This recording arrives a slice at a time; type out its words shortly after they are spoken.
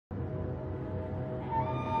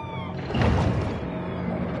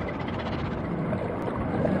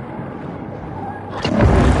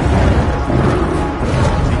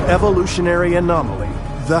evolutionary anomaly,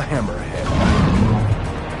 the Hammerhead.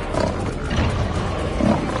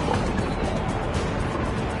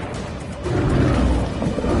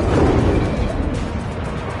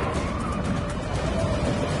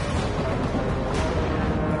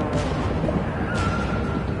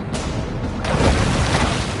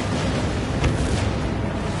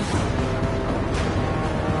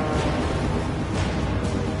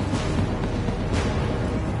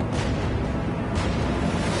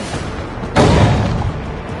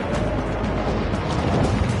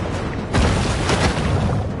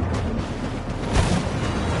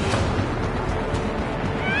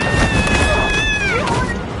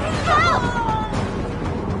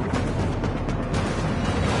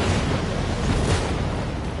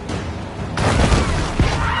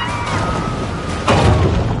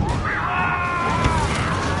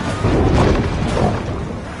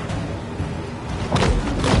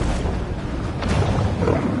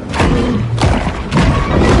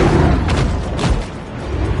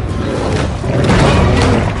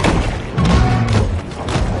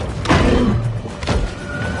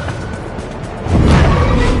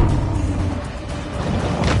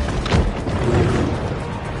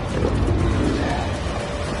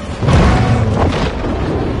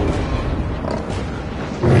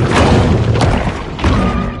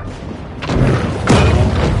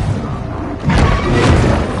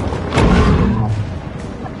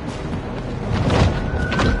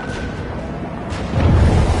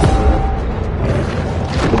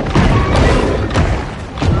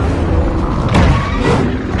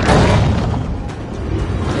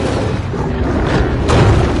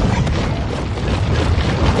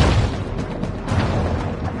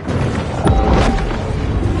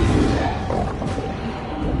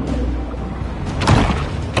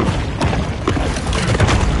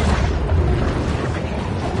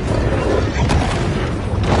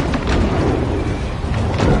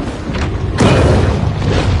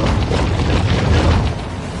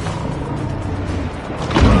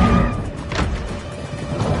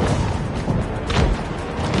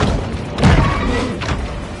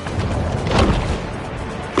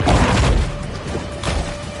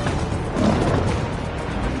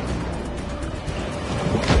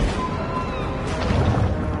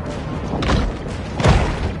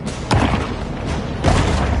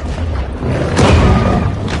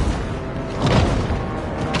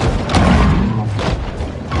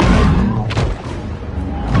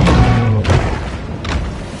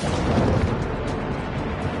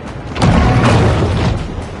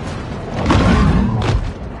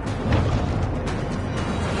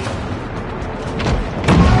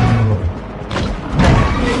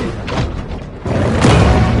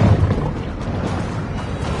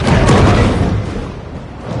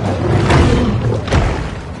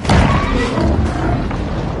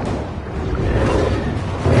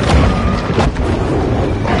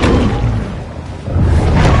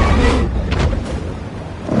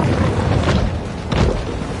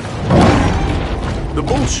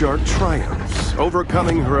 Shark triumphs,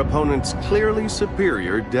 overcoming her opponent's clearly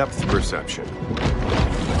superior depth perception.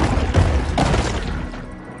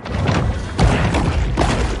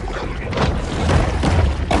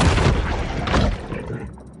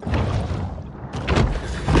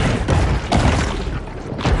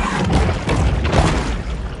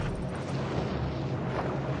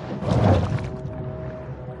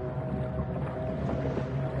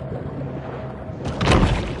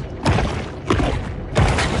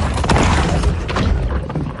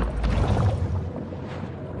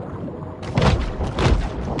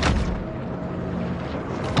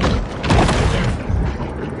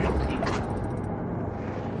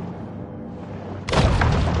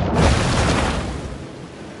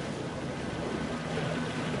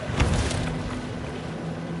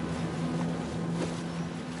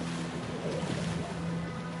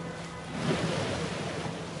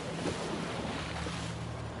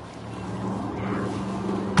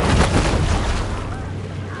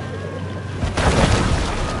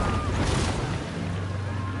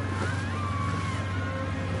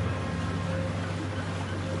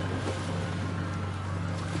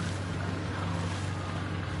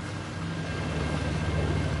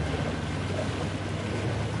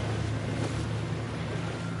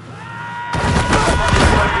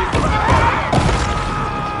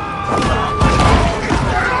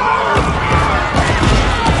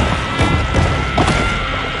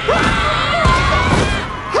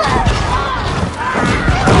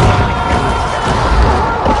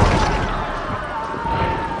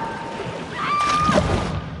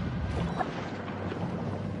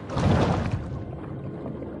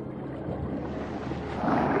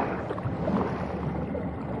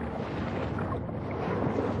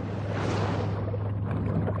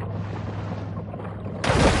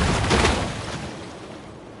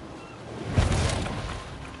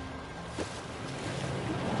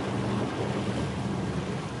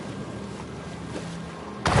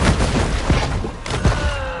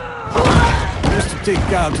 take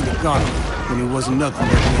Kyle to the carnival when he wasn't nothing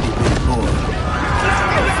like an itty-bitty boy.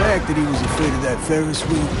 The fact that he was afraid of that Ferris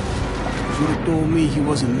wheel should have told me he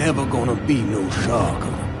wasn't never gonna be no shark.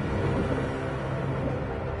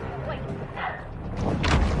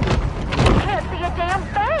 Can't see a damn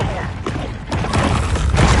thing!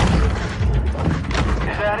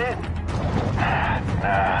 Is that it?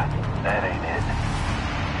 Nah, that ain't it.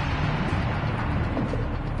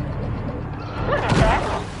 What is that?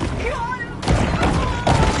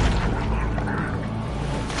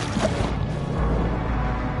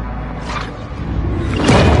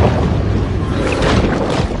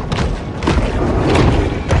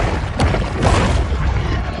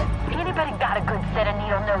 Anybody got a good set of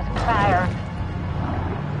needle-nose pliers?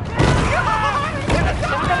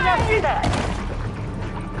 Anybody else see that?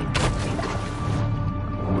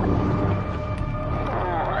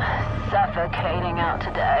 Suffocating out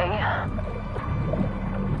today.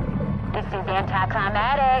 This is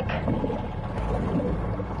anticlimactic.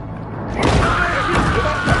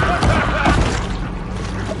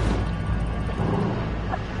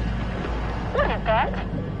 What is that?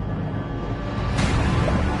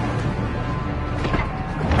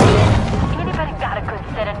 Anybody got a good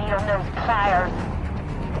set of needle-nose pliers?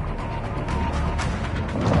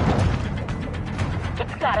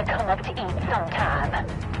 It's gotta come up to eat sometime.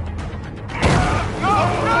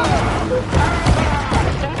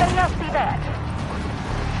 Anybody else see that?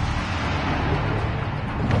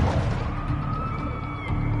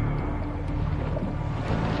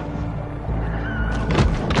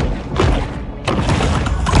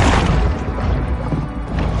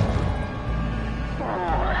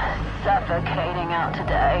 Suffocating out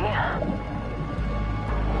today.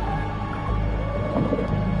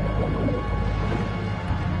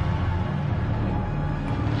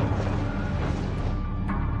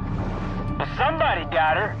 Somebody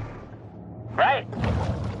got her. Right?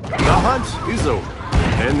 The hunt is over,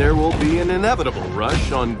 and there will be an inevitable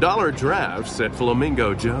rush on dollar drafts at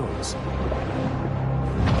Flamingo Joe's.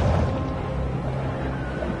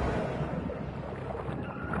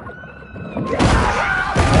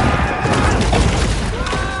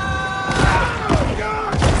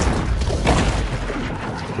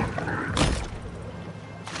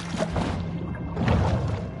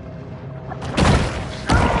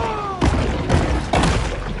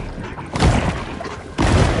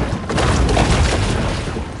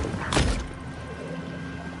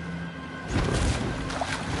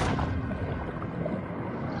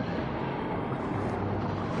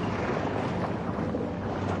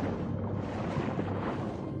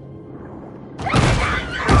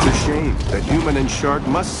 It's a shame that human and shark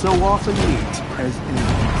must so often meet as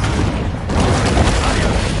enemies.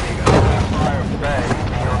 Fire Bay,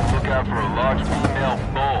 be on the lookout for a large female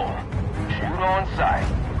bull. Shoot on sight.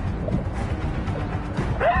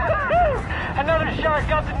 Another shark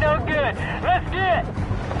up to no good. Let's get.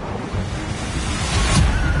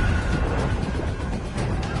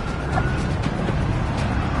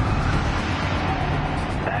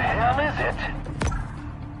 The hell is it?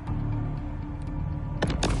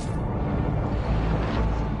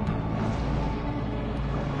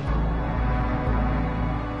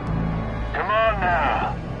 Come on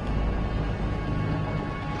now.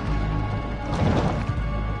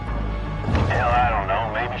 Hell, I don't know.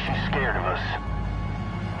 Maybe she's scared of us.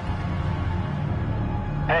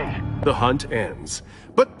 Hey. The hunt ends,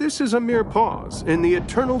 but this is a mere pause in the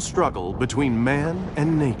eternal struggle between man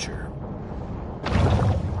and nature.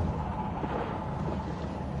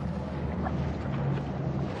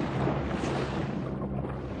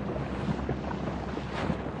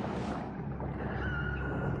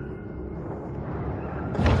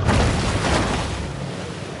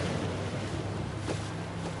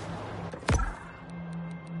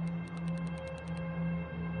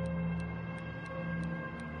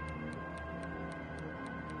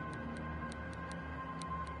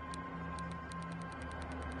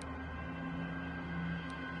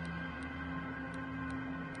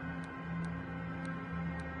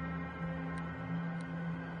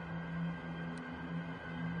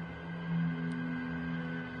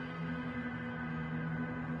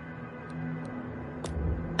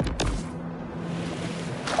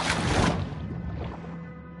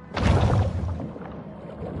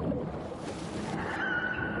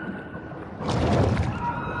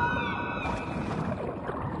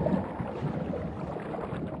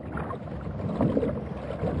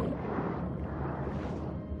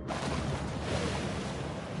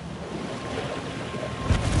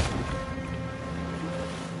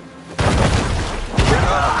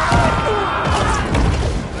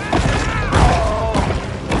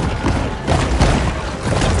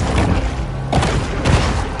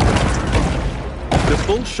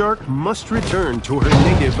 bull shark must return to her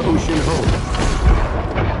native ocean home.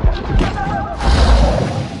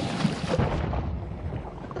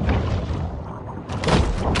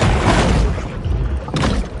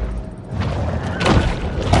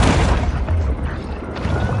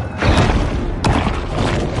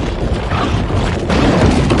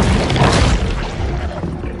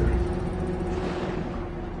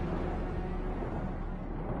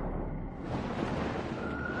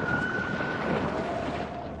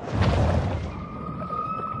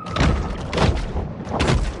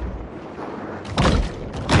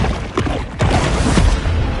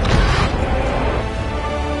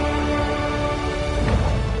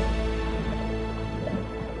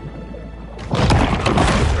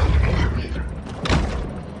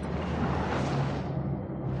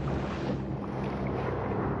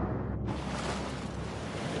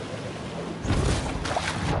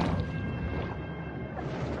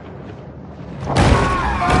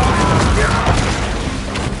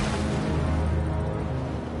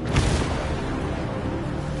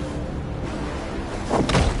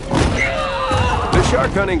 The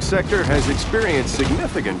shark hunting sector has experienced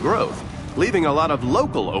significant growth, leaving a lot of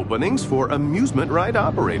local openings for amusement ride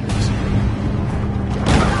operators.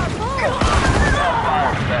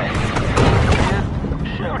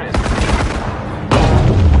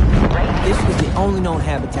 This is the only known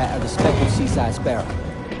habitat of the speckled seaside sparrow.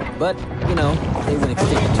 But, you know, they went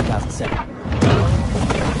extinct in 2007.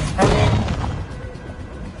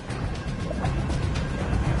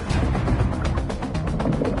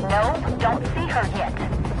 No, don't see her yet.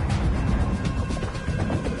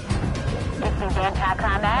 This seems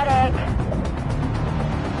anticlimactic.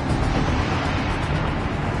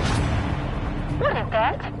 What is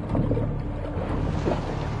that?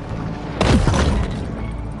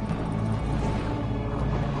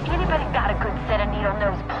 Anybody got a good set of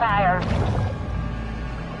needle-nose pliers?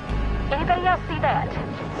 Anybody else see that?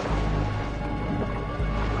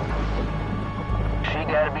 She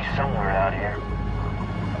gotta be somewhere out here.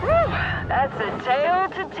 Whew, that's a tale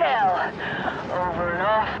to tell over an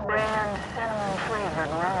off-brand cinnamon-flavored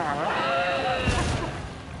rum.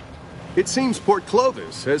 It seems Port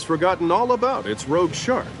Clovis has forgotten all about its rogue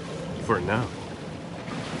shark, for now.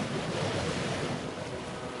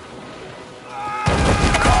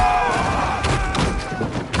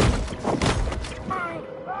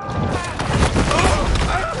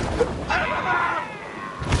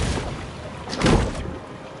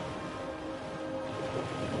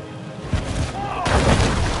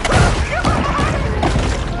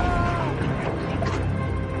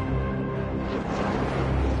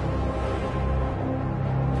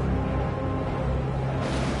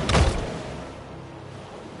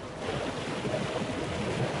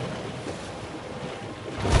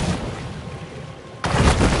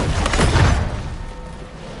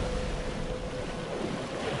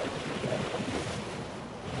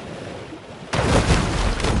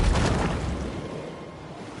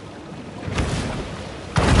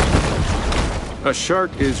 A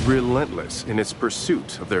shark is relentless in its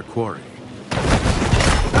pursuit of their quarry.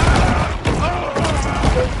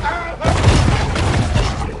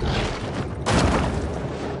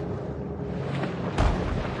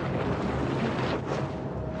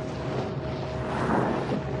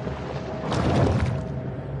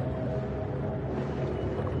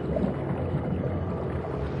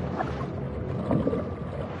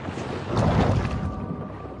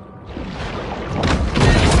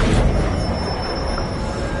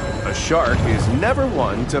 A shark is never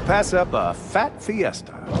one to pass up a fat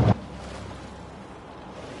fiesta.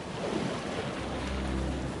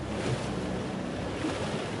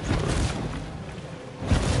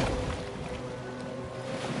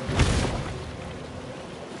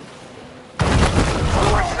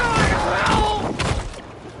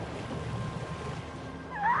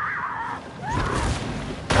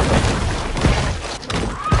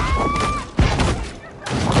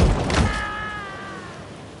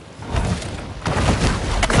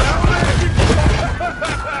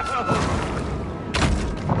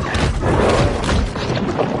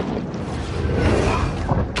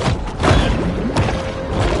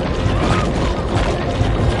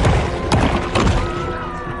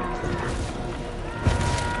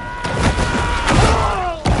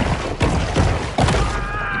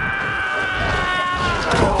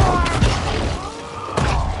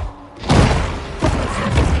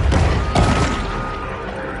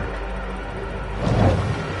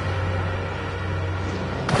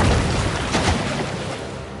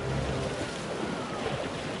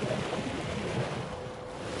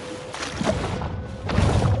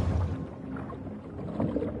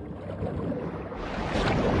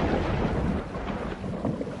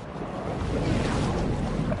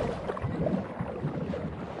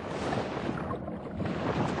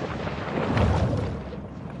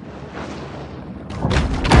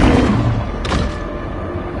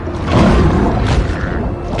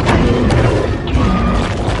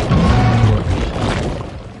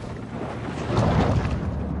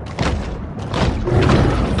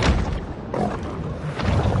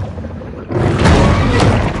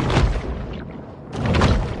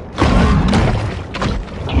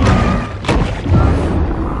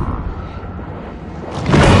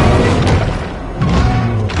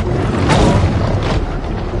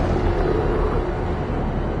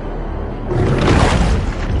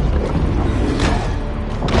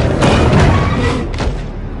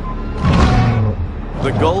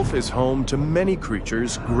 Gulf is home to many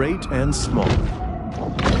creatures, great and small.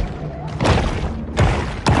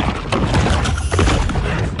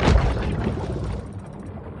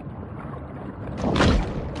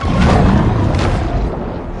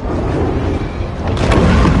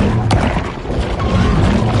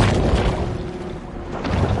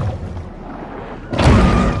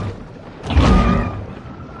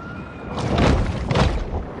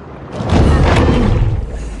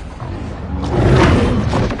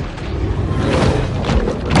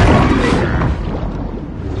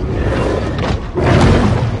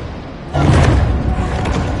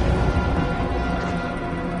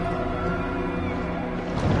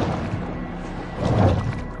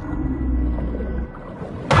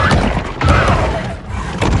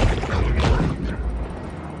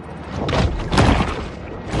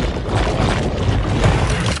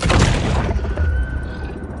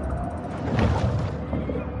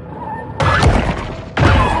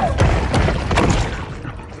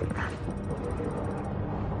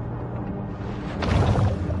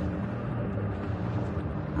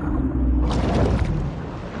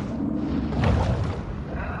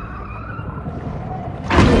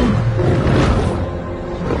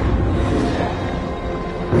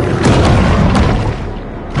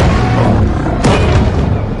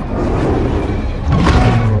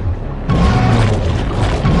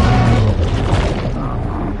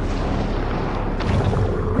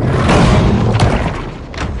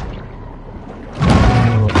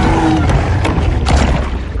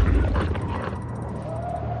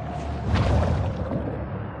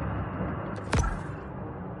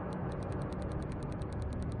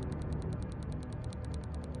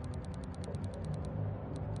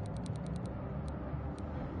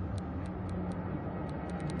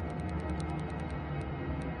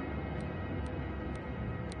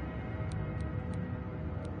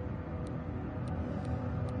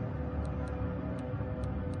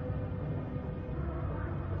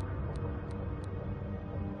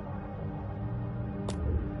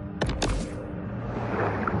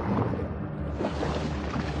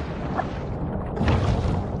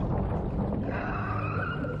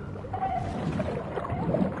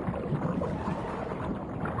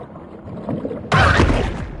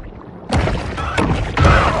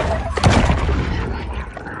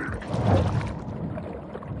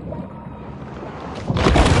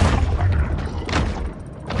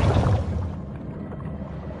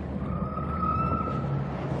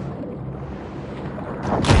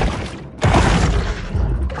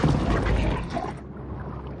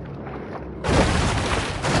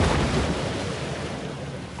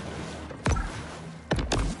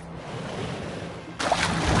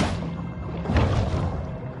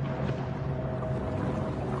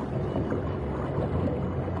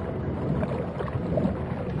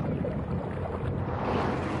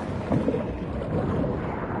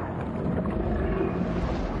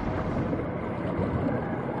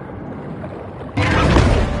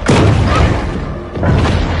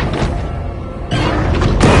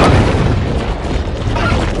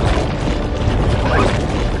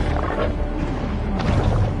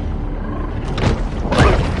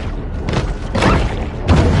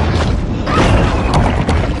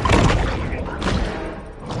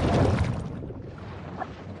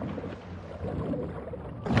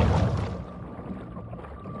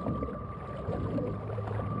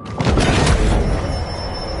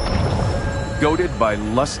 Goaded by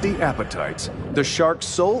lusty appetites, the shark's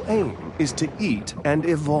sole aim is to eat and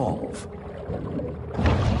evolve.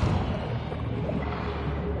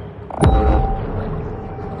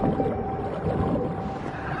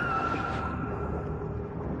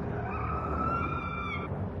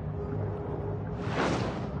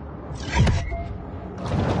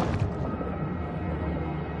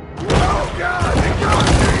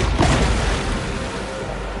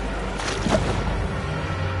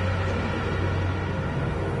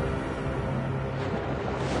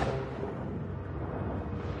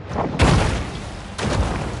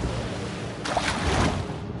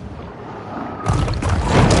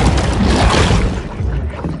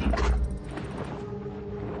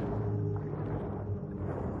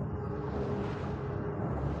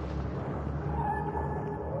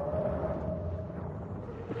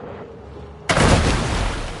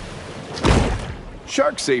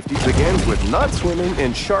 Shark safety begins with not swimming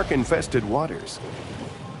in shark-infested waters.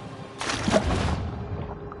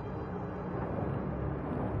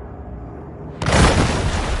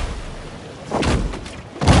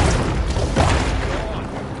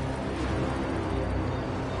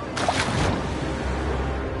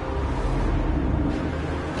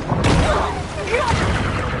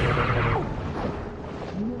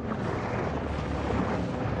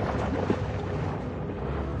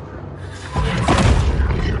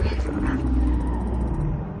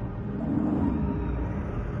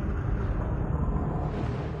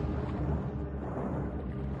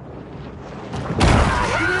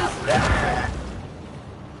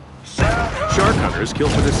 predators kill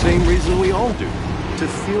for the same reason we all do, to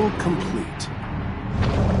feel complete.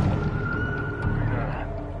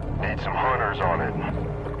 Need some hunters on it.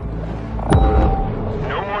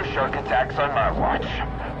 No more shark attacks on my watch.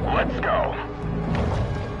 Let's go.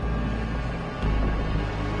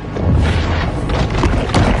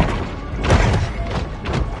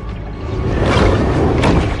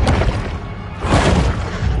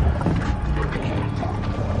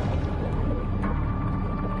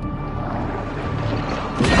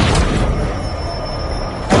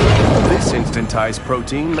 This instantized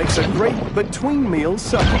protein makes a great between-meal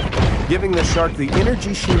supplement, giving the shark the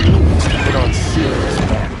energy she needs to put on serious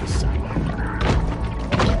battles.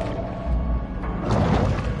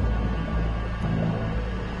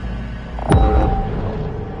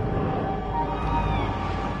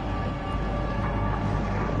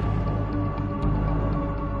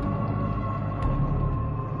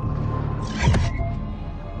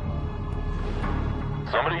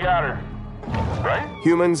 Somebody got her. Right?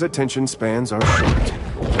 Humans' attention spans are short.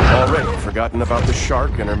 They've already forgotten about the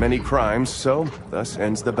shark and her many crimes, so thus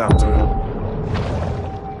ends the bounty.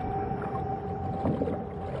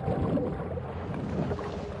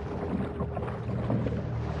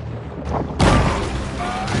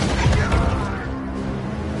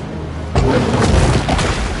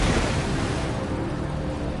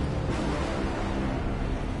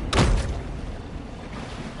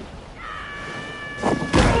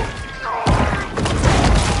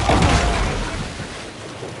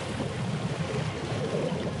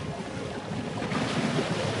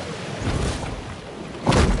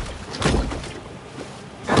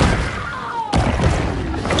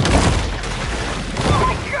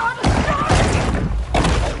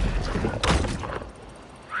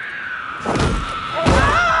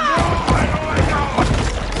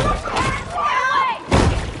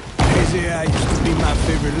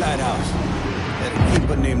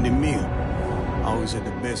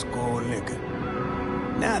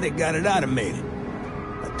 Now they got it automated.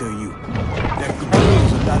 I tell you, that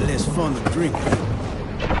controls a lot less fun than drinking.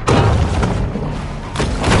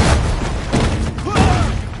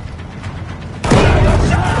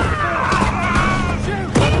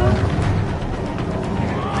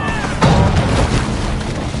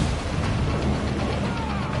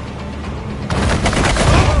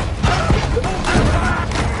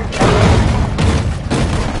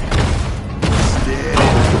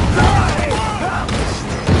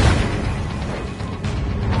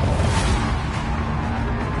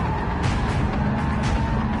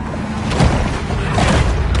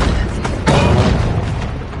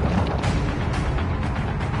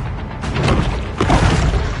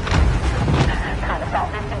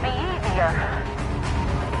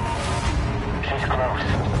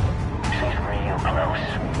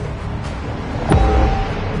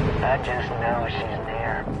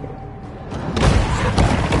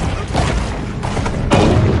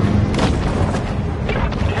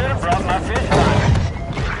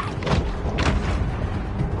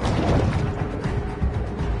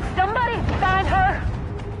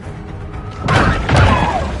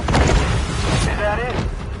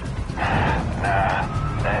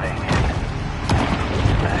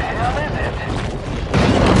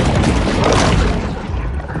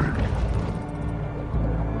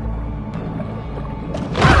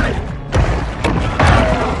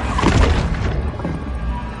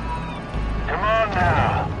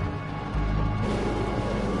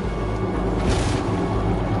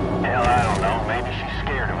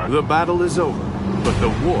 The battle is over, but the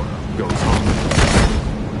war goes on.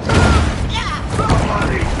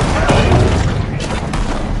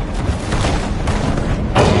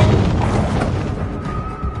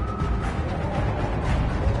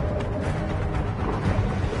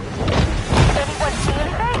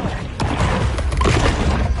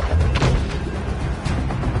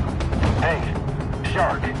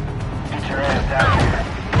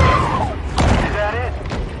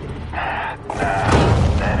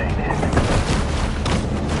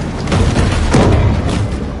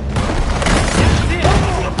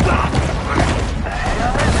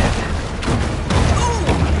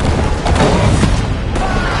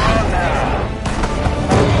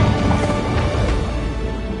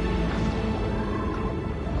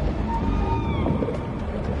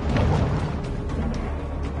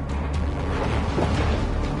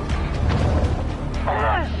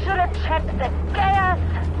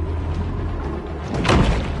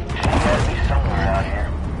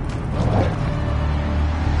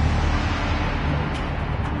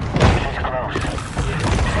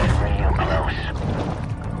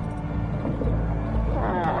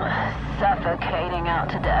 Suffocating out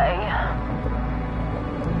today.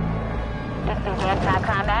 It's Must be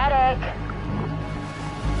anticlimactic.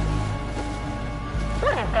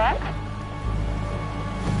 What is that?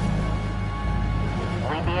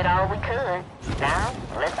 We did all we could. Now,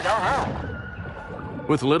 let's go home.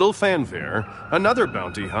 With little fanfare, another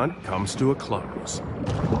bounty hunt comes to a close.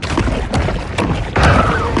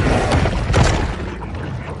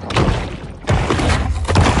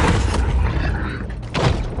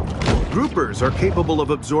 Groupers are capable of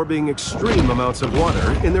absorbing extreme amounts of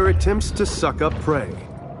water in their attempts to suck up prey.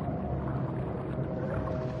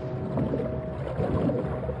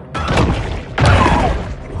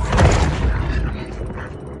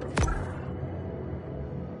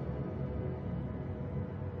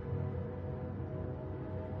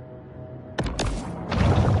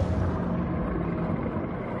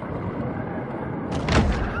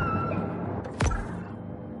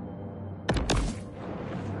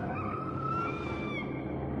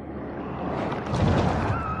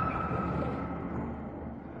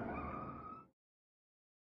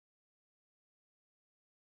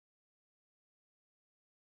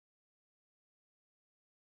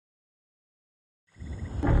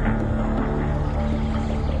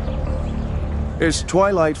 As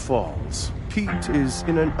twilight falls, Pete is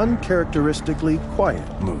in an uncharacteristically quiet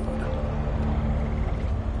mood.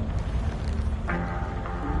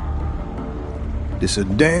 This a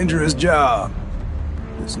dangerous job.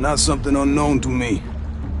 It's not something unknown to me.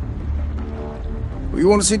 Well, you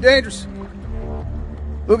want to see dangerous?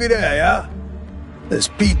 Look at that, yeah? That's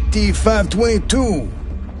PT 522.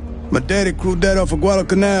 My daddy crewed that off of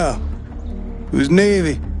Guadalcanal. He was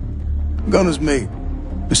Navy. Gunner's mate.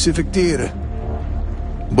 Pacific Theater.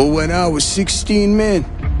 But when I was 16 men,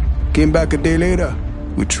 came back a day later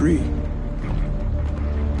with 3.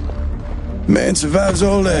 Man survives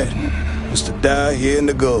all that. Was to die here in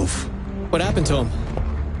the Gulf. What happened to him?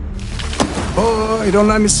 Oh, you don't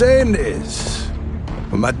like me saying this.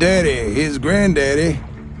 But my daddy, his granddaddy,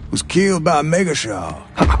 was killed by a mega shark.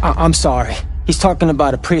 I'm sorry. He's talking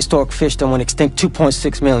about a prehistoric fish that went extinct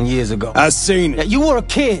 2.6 million years ago. I seen it. Yeah, you were a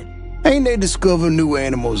kid. Ain't they discover new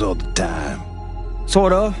animals all the time?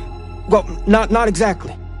 Sort of. Well, not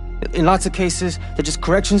exactly. In lots of cases, they're just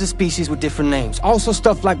corrections of species with different names. Also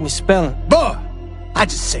stuff like misspelling. But I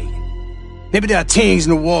just say it. Maybe there are things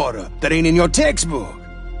in the water that ain't in your textbook.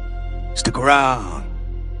 Stick around.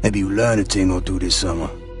 Maybe you learn a thing or two this summer.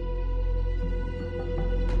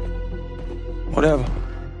 Whatever.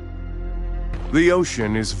 The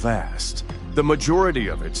ocean is vast. The majority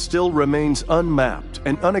of it still remains unmapped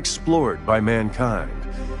and unexplored by mankind.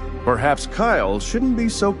 Perhaps Kyle shouldn't be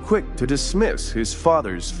so quick to dismiss his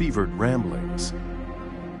father's fevered ramblings.